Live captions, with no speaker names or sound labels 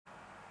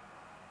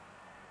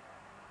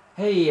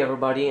Hey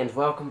everybody, and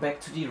welcome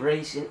back to the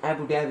race in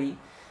Abu Dhabi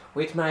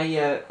with my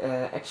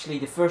actually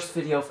the first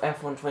video of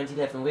F1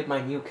 2011 with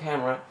my new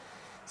camera.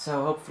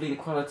 So hopefully the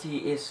quality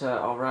is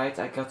alright.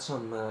 I got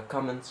some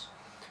comments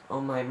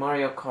on my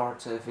Mario Kart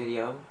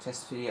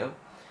test video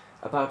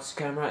about this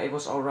camera. It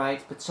was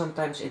alright, but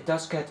sometimes it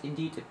does get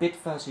indeed a bit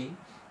fuzzy,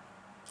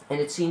 and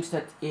it seems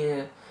that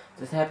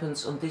that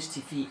happens on this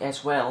TV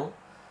as well.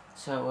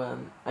 So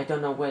I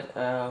don't know what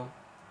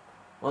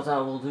I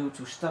will do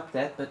to stop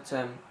that, but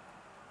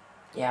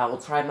yeah, I will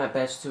try my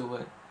best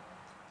to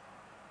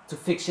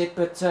fix it.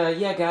 But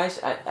yeah, guys,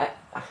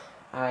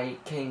 I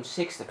came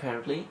sixth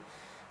apparently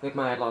with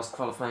my last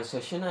qualifying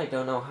session. I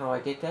don't know how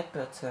I did that,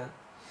 but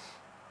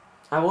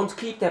I won't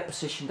keep that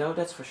position though,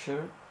 that's for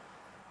sure.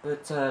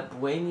 But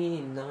Buemi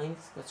in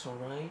 9th, that's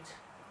alright.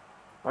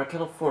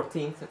 Barrichello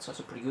 14th, that's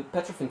also pretty good.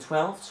 Petrov in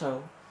 12th,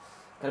 so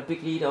got a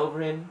big lead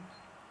over him.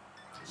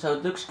 So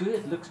it looks good,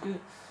 it looks good.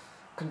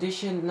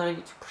 Condition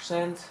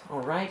 92%.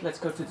 Alright, let's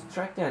go to the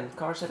track then.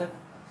 Car setup.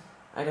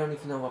 I don't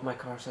even know what my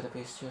car setup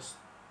is, just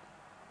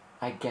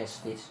I guess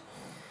this.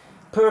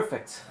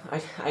 Perfect.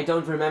 I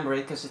don't remember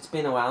it because it's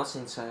been a while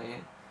since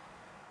I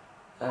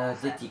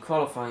did the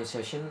qualifying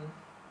session.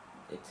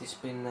 It has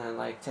been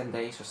like 10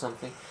 days or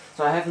something.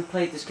 So I haven't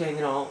played this game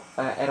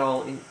at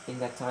all in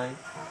that time.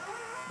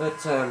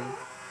 But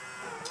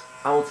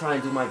I will try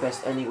and do my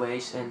best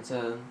anyways, and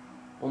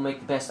we'll make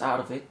the best out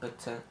of it.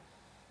 But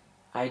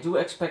I do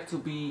expect to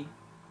be,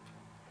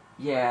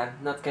 yeah,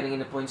 not getting in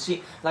the points.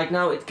 See, like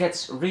now it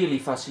gets really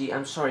fuzzy.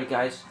 I'm sorry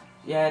guys.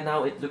 Yeah,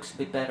 now it looks a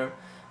bit better.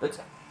 But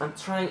I'm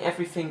trying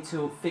everything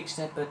to fix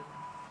that, but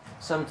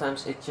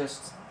sometimes it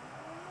just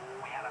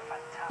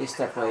is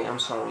that way. I'm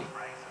sorry.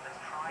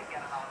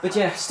 But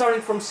yeah,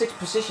 starting from 6th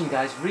position,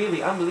 guys,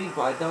 really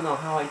unbelievable. I don't know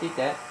how I did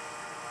that.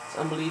 It's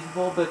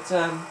unbelievable, but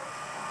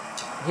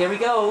here we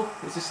go.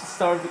 This is the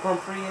start of the Grand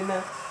Prix in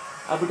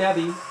Abu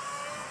Dhabi.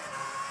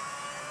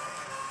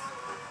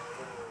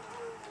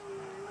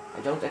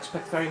 I don't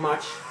expect very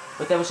much,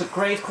 but there was a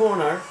great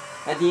corner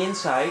at the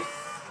inside.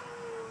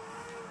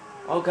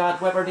 Oh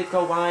god, Webber did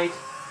go wide.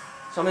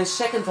 So I'm in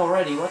 2nd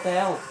already, what the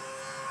hell?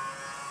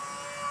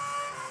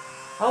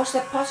 How is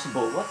that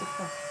possible? What the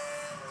fuck?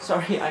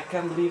 Sorry, I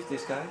can't believe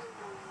this, guys.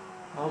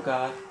 Oh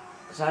god,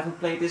 because I haven't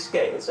played this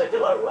game in such a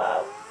long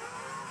while.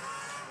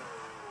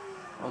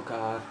 Oh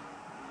god.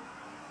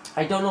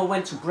 I don't know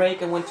when to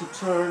brake and when to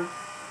turn.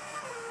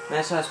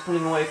 Massa is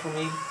pulling away from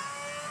me.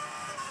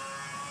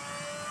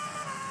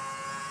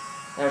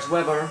 There's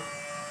Webber.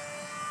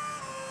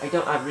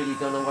 I really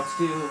don't know what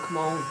to do, come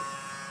on.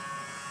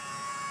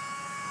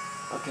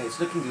 Okay, it's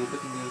looking good,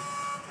 looking good.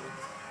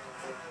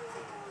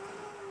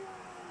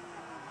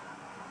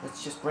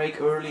 Let's just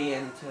brake early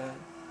and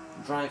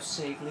drive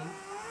safely.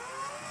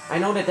 I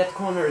know that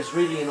corner is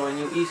really annoying,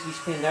 you easily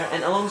spin there.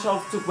 And Alonso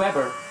overtook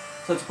Webber.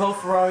 So it's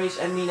both Ferraris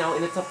and me now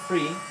in the top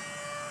 3.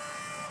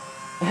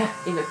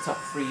 In the top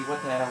 3,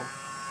 what the hell.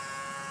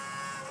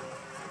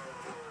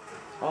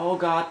 Oh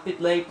god,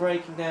 bit late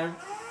braking there.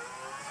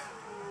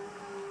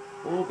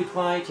 Oh, a bit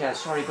wide, yeah,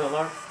 sorry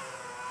Bullard.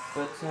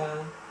 But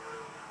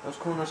those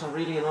corners are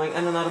really annoying.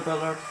 And another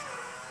Bullard.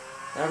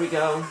 There we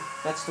go,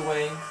 that's the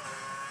way.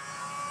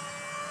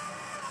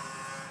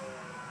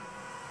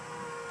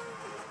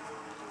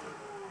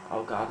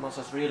 Oh god,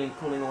 Massa's really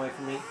pulling away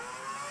from me.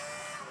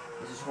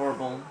 This is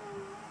horrible.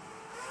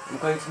 I'm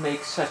going to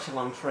make such a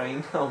long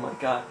train, oh my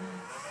god.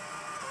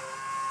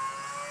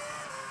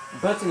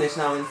 Button is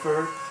now in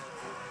 3rd.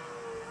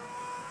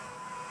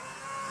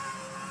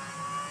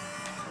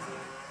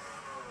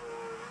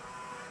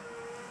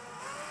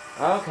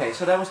 Okay,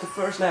 so that was the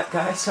first lap,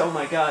 guys. Oh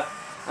my god.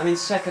 I'm in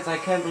 2nd, I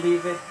can't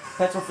believe it.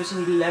 Petrov is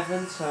in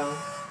 11th, so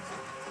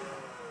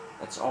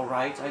that's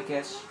alright, I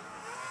guess.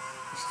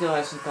 He still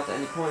hasn't got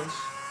any points.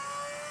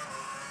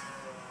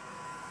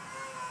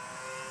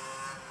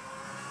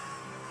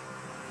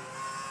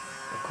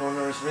 The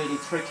corner is really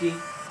tricky.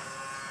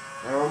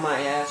 They're on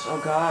my ass, oh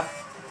god.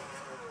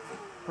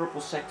 Purple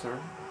sector.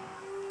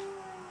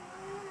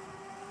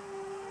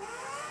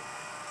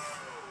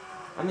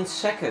 I'm in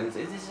 2nd,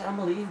 it is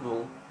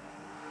unbelievable.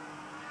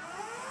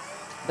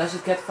 Does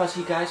it get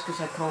fuzzy, guys, because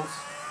I can't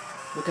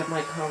look at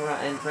my camera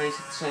and race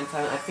at the same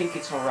time? I think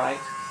it's alright,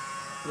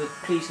 but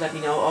please let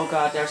me know. Oh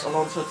god, there's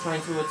Alonso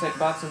trying to attack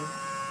Button,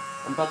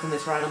 and Button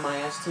is right on my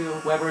ass too.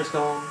 Webber is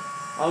gone.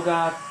 Oh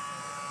god.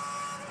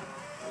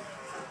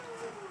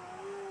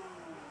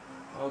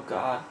 Oh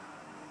god.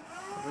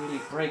 I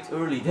really braked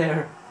early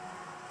there.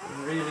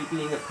 I'm really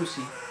being a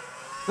pussy.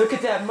 Look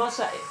at that,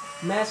 Massa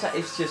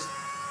is just...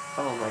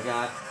 Oh my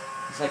god.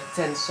 He's like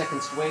 10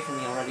 seconds away from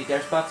me already.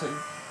 There's Button.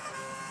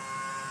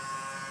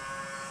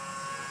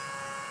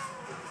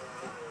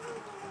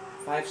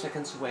 Five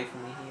seconds away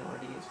from me, he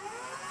already is.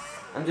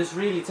 I'm just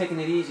really taking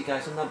it easy,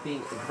 guys. I'm not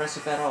being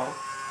aggressive at all.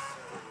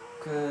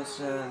 Because,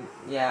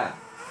 yeah.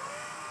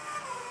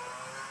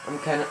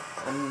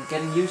 I'm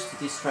getting used to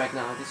this track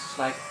now. This is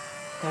like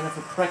kind of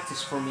a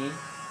practice for me.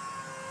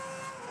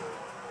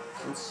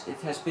 Since it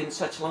has been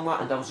such a long while.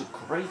 And that was a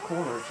great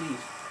corner,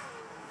 jeez.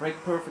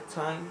 Brake perfect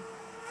time.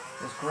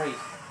 That's great.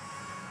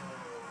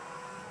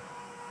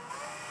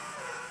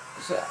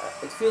 So,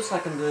 it feels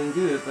like I'm doing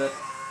good, but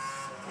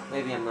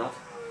maybe I'm not.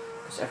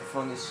 Because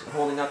everyone is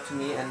holding up to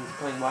me and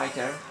going wide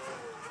there.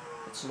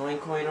 It's annoying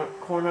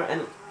corner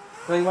and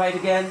going wide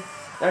again.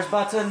 There's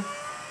Button.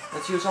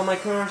 Let's use all my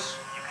curves.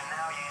 You can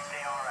now use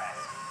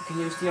DRS. We can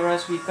use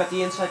DRS. We've got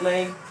the inside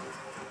lane.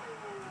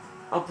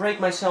 I'll break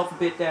myself a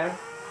bit there.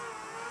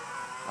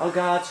 Oh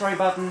god, sorry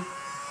Button.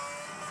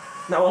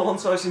 Now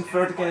Alonso is in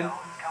third again.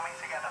 Coming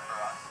together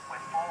for us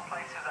with 4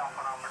 places up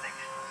on our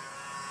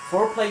predictions.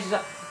 4 places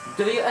up.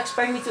 Do you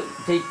expect me to...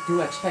 They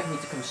do expect me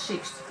to come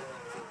 6th.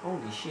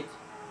 Holy shit.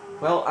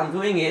 Well, I'm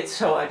doing it,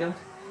 so I don't...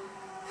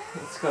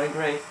 It's going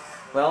great.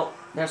 Well,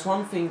 there's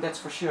one thing that's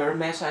for sure.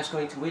 Massa is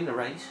going to win the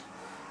race.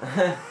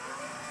 It's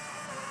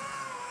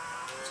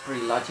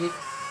pretty logic.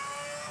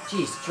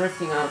 Jeez,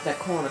 drifting out of that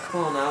corner.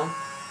 Come on now.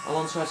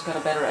 Alonso has got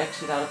a better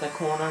exit out of that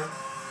corner.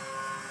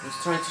 He's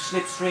trying to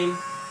slipstream.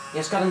 He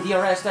has got a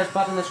DRS. There's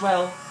Button as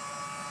well.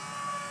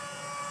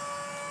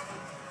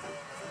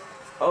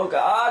 Oh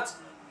god.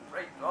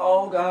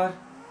 Oh god.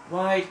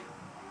 Wide.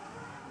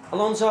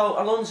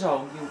 Alonso,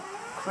 Alonso, you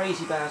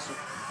crazy bastard.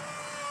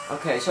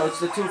 Okay, so it's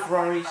the 2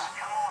 Ferraris.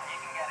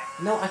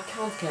 No, I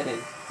can't get in.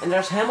 And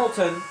there's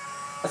Hamilton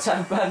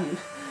outside Button.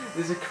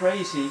 This is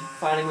crazy,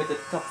 fighting with the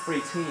top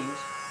 3 teams.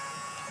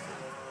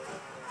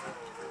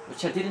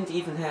 Which I didn't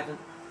even have.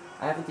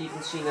 I haven't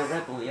even seen a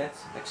Red Bull yet,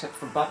 except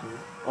for Button.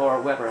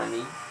 Or Webber, I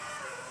mean.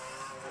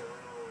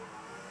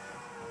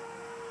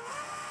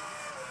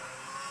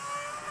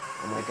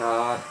 Oh my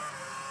god.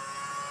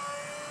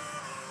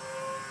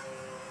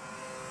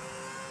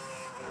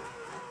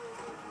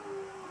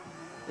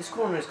 This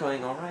corner is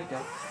going alright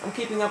though. I'm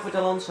keeping up with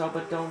Alonso,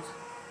 but don't.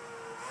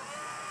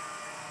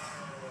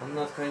 I'm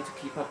not going to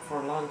keep up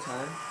for a long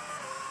time.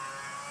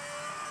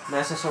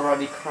 Massa's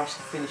already crossed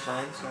the finish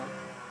line, so.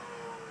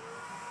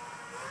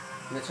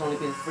 And it's only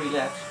been 3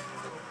 laps.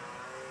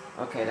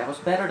 Okay, that was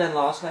better than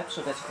last lap,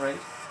 so that's great.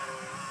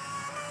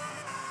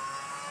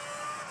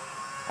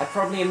 I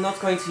probably am not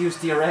going to use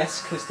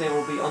DRS, because they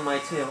will be on my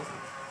tail.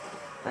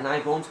 And I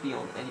won't be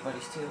on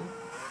anybody's tail.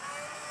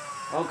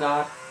 Oh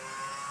god.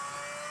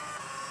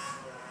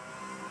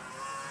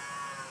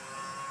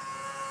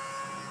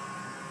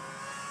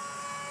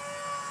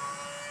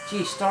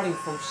 Gee, starting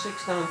from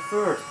 6th down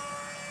 3rd.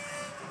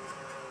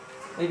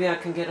 Maybe I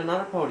can get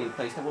another podium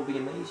place, that will be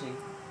amazing.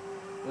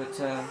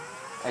 But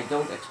I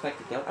don't expect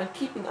it though. I'm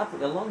keeping up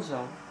with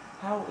Alonso.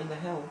 How in the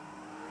hell?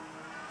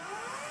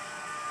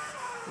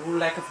 Ooh,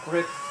 lack of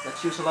grip.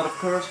 Let's use a lot of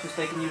curves because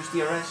they can use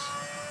DRS.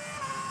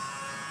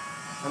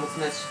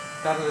 Hamilton has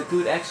gotten a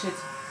good exit.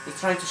 He's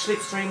trying to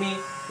slipstream me.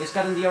 He's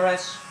gotten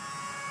DRS.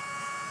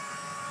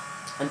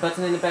 And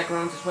Button in the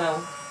background as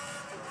well.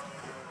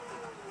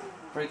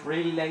 Brake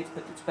really late,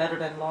 but it's better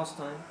than last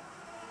time.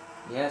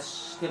 Yes,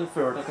 still in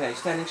 3rd. Okay,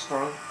 standing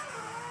strong.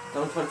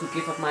 Don't want to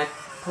give up my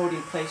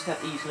podium place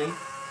that easily.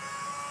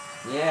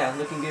 Yeah,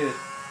 looking good.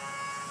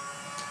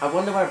 I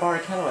wonder where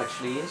Barrichello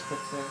actually is, but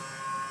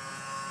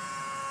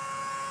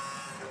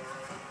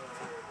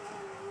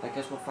I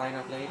guess we'll find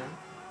out later.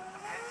 The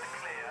pits are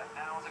clear.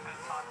 Now's a good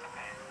time to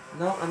pit.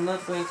 No, I'm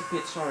not going to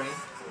pit, sorry.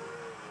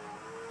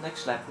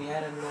 Next lap we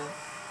had an...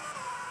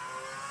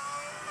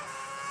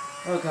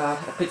 Oh god,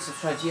 a pit stop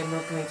strategy, I'm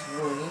not going to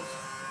ruin it.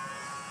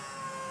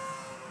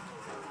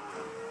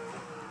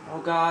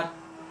 Oh god.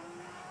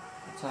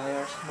 The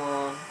tires, come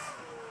on.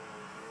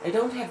 I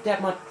don't have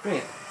that much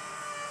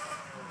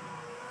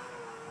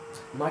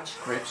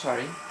grip.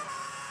 Sorry.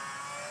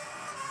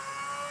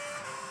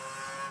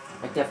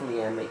 I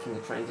definitely am making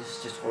the train, this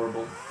is just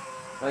horrible.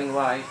 Going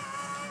wide.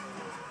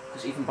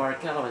 Because even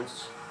Barrichello and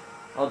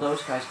all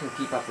those guys can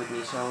keep up with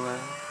me, so...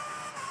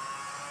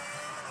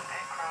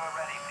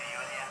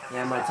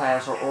 yeah, my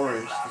tires are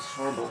orange, this is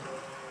horrible.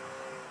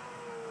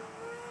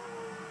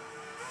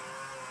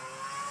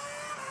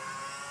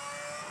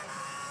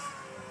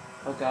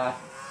 Oh god.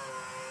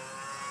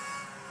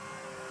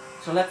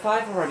 So lap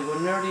 5 already, we're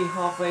nearly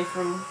halfway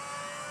through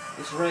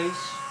this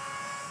race.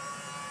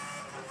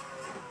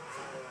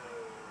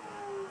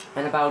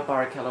 And about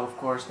Barrichello, of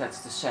course,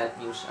 that's the sad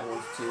news I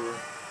wanted to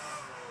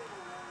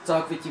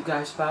talk with you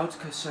guys about,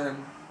 because,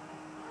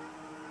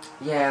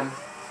 yeah,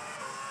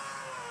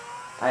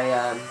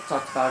 I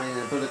talked about it in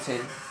a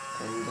bulletin,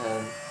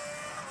 and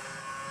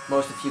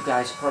most of you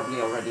guys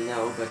probably already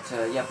know, but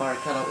yeah,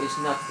 Barrichello is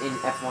not in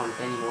F1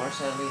 anymore,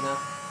 sadly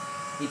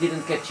enough. He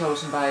didn't get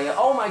chosen by,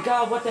 oh my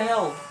god, what the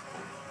hell?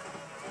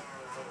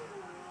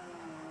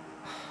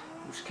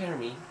 You scare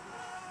me.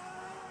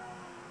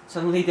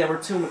 Suddenly there were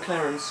 2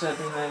 McLarens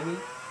behind me.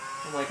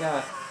 Oh my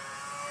god.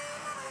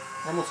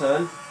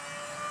 Hamilton.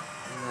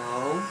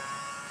 No.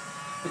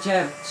 But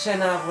yeah,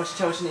 Senna was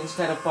chosen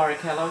instead of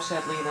Barrichello,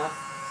 sadly enough.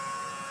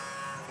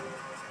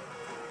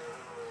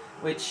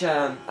 Which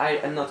I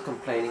am not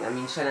complaining. I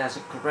mean, Senna has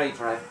a great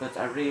drive, but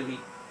I really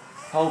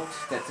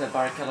hoped that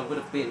Barrichello would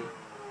have been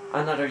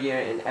another year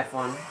in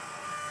F1.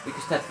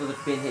 Because that would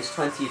have been his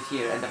 20th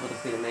year and that would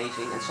have been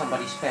amazing. And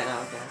somebody span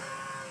out there.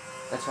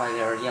 That's why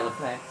there are yellow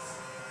flags.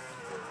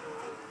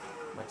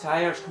 My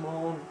tires, come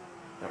on.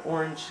 They're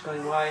orange,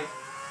 going wide.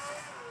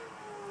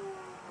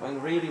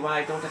 Going really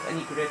wide, don't have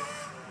any grip.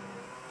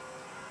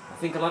 I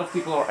think a lot of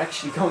people are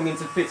actually going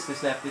into pits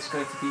this lap. This is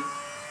going to be...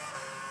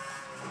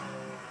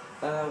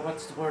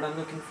 what's the word I'm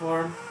looking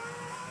for?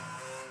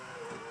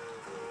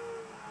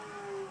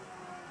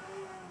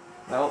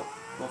 Well,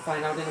 we'll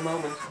find out in a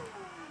moment.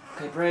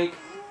 Okay, brake.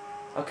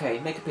 Okay,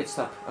 make a pit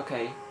stop.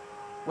 Okay.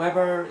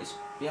 Weber is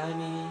behind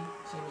me,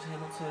 same as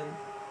Hamilton.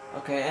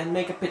 Okay, and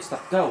make a pit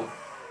stop. Go!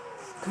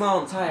 Come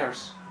on,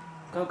 tires!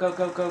 Go, go,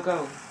 go, go,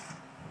 go!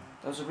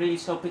 That was a really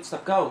slow pit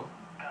stop. Go!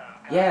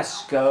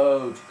 Yes,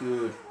 good,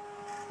 good.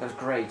 That was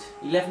great.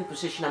 11th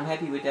position, I'm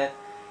happy with that.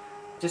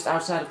 Just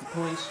outside of the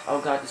points. Oh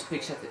god, this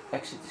pit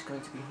exit is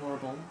going to be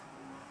horrible.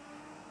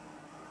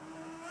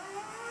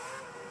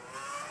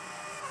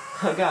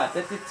 Oh god,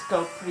 that did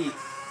go pretty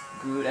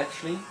good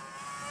actually.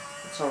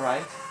 It's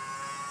alright.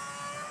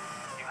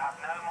 You have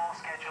no more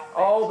scheduled.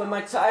 Oh, but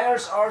my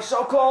tires are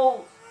so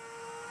cold!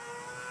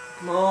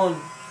 Come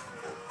on.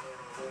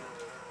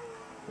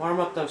 Warm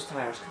up those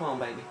tires, come on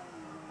baby.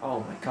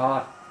 Oh my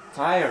god,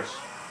 tires.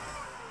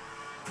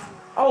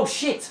 Oh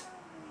shit!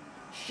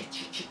 Shit,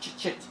 shit, shit, shit,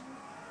 shit.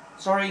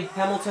 Sorry,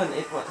 Hamilton,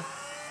 it was...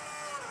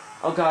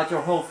 Oh god,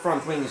 your whole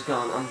front wing is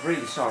gone, I'm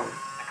really sorry.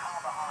 The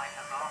car behind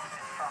has lost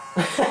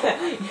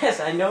its front. Yes,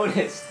 I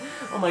noticed.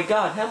 Oh my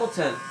god,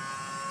 Hamilton.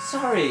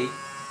 Sorry.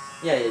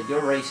 Yeah,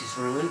 your race is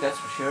ruined, that's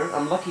for sure.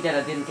 I'm lucky that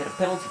I didn't get a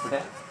penalty for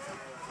that.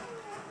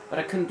 But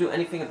I couldn't do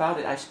anything about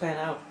it, I span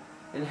out.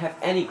 Didn't have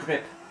any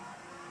grip.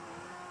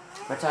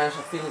 My tires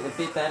are feeling a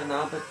bit better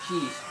now, but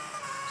jeez.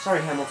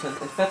 Sorry Hamilton,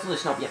 and Vettel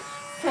is not yet.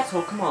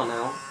 Vettel, come on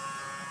now.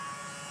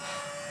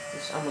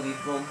 This is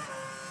unbelievable.